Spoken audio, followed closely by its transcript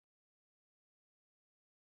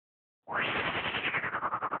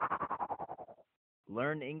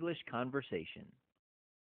Learn English conversation.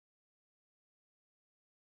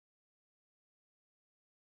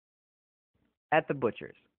 At the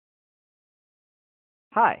butcher's.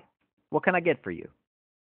 Hi, what can I get for you?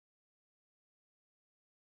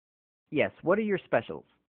 Yes, what are your specials?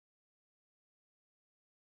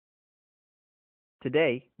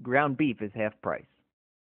 Today, ground beef is half price.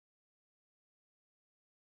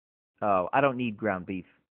 Oh, I don't need ground beef.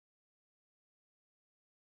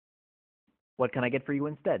 What can I get for you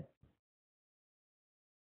instead?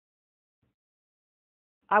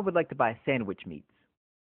 I would like to buy sandwich meats.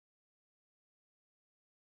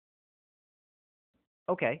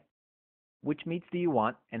 Okay. Which meats do you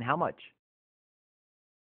want and how much?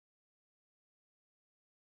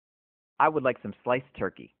 I would like some sliced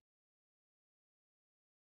turkey.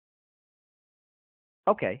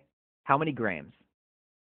 Okay. How many grams?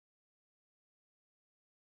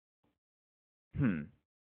 Hmm.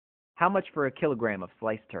 How much for a kilogram of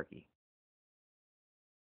sliced turkey?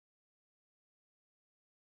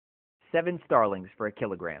 7 starlings for a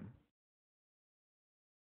kilogram.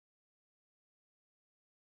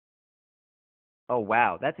 Oh,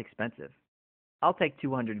 wow, that's expensive. I'll take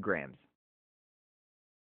 200 grams.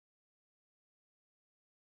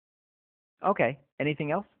 Okay.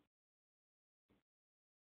 Anything else?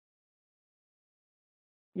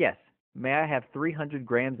 Yes. May I have 300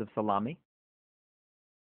 grams of salami?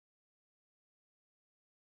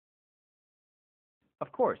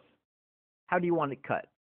 Of course. How do you want it cut?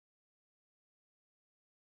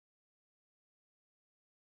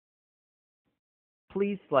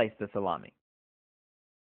 Please slice the salami.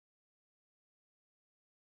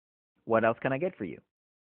 What else can I get for you?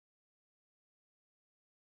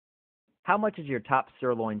 How much is your top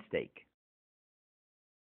sirloin steak?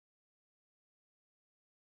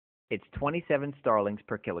 It's 27 starlings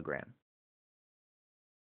per kilogram.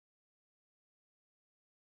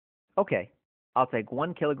 Okay. I'll take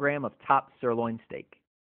 1 kilogram of top sirloin steak.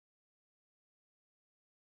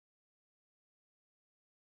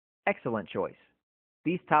 Excellent choice.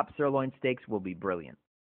 These top sirloin steaks will be brilliant.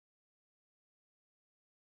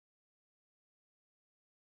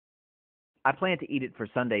 I plan to eat it for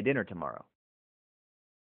Sunday dinner tomorrow.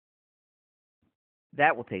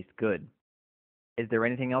 That will taste good. Is there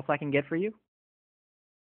anything else I can get for you?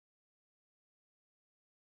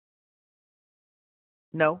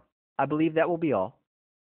 No, I believe that will be all.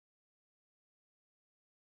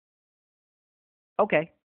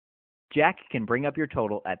 Okay. Jack can bring up your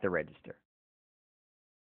total at the register.